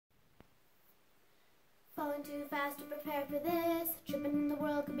Falling too fast to prepare for this. Tripping in the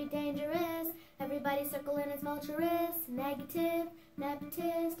world could be dangerous. Everybody circling as vulturous. Negative,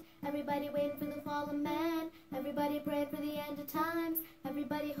 nepotist. Everybody waiting for the fall of man. Everybody praying for the end of times.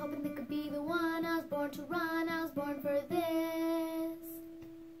 Everybody hoping they could be the one. I was born to run, I was born for this.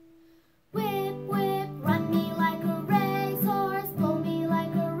 Whip, whip, run me like a racehorse. Pull me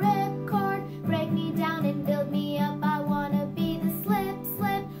like a ripcord. Break me down and build me up. I wanna be the slip,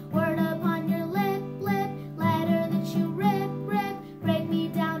 slip. Word upon your lip, lip. Letter that you rip, rip. Break me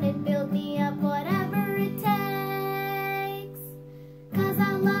down and build me up. Whatever it takes. 'Cause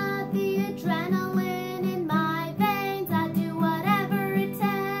I love the adrenaline in my veins. I do whatever it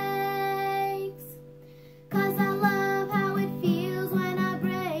takes. 'Cause I love how it feels when I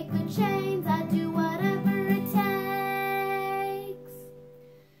break the chains. I do whatever it takes.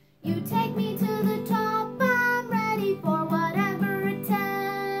 You take me to the top, I'm ready for whatever it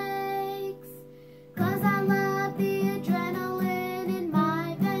takes. 'Cause I love the adrenaline in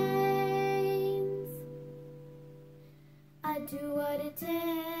my veins. I do what it takes.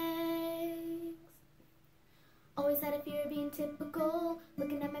 Always had a fear of being typical.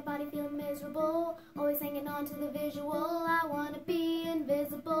 Looking at my body feeling miserable. Always hanging on to the visual. I wanna be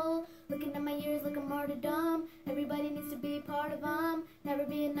invisible. Looking at my years like a martyrdom. Everybody needs to be part of them. Never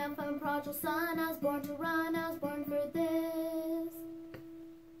be enough, I'm a prodigal son. I was born to run, I was born for this.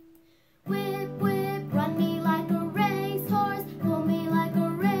 Whip, whip, run me like a racehorse. Pull me like a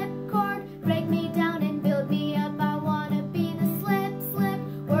ripcord. Break me down and build me up. I wanna be the slip, slip.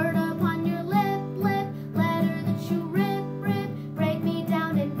 Word upon your lip, lip. Letter that you rip, rip. Break me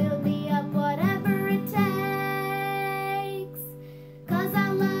down and build me up. Whatever it takes. 'Cause I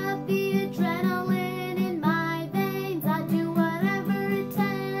love the adrenaline in my veins. I do whatever it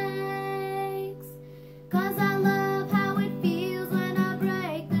takes. 'Cause I love how it feels when I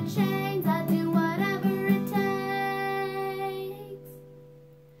break the chains. I do whatever it takes.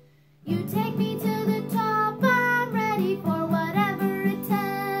 You take me to the top, I'm ready for whatever it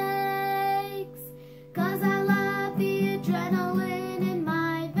takes. 'Cause I love the adrenaline in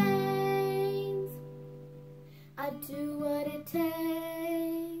my veins. I do what it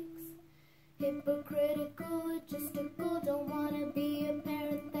takes. Hypocritical, logistical, don't wanna be a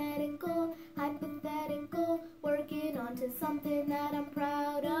parenthetical, hypothetical, working onto something that I'm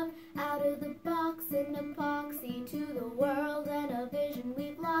proud of. Out of the box, an epoxy to the world and a vision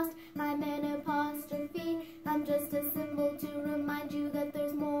we've lost. I'm an apostrophe, I'm just a symbol to remind you that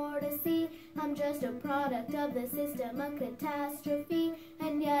there's more to see. I'm just a product of the system, a catastrophe,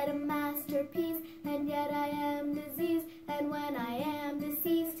 and yet a masterpiece, and yet I am diseased. And when I am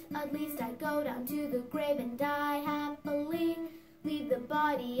deceased, at least I go down to the grave and die happily. Leave the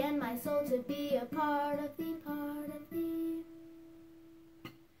body and my soul to be a part of thee, part of thee.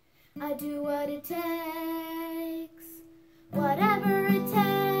 I do what it takes, whatever it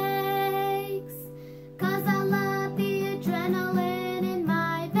takes. 'Cause I love the adrenaline in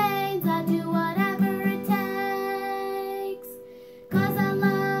my veins. I do whatever it takes. 'Cause I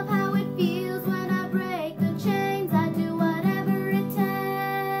love how it feels when I break the chains. I do whatever it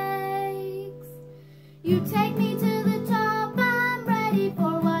takes. You take me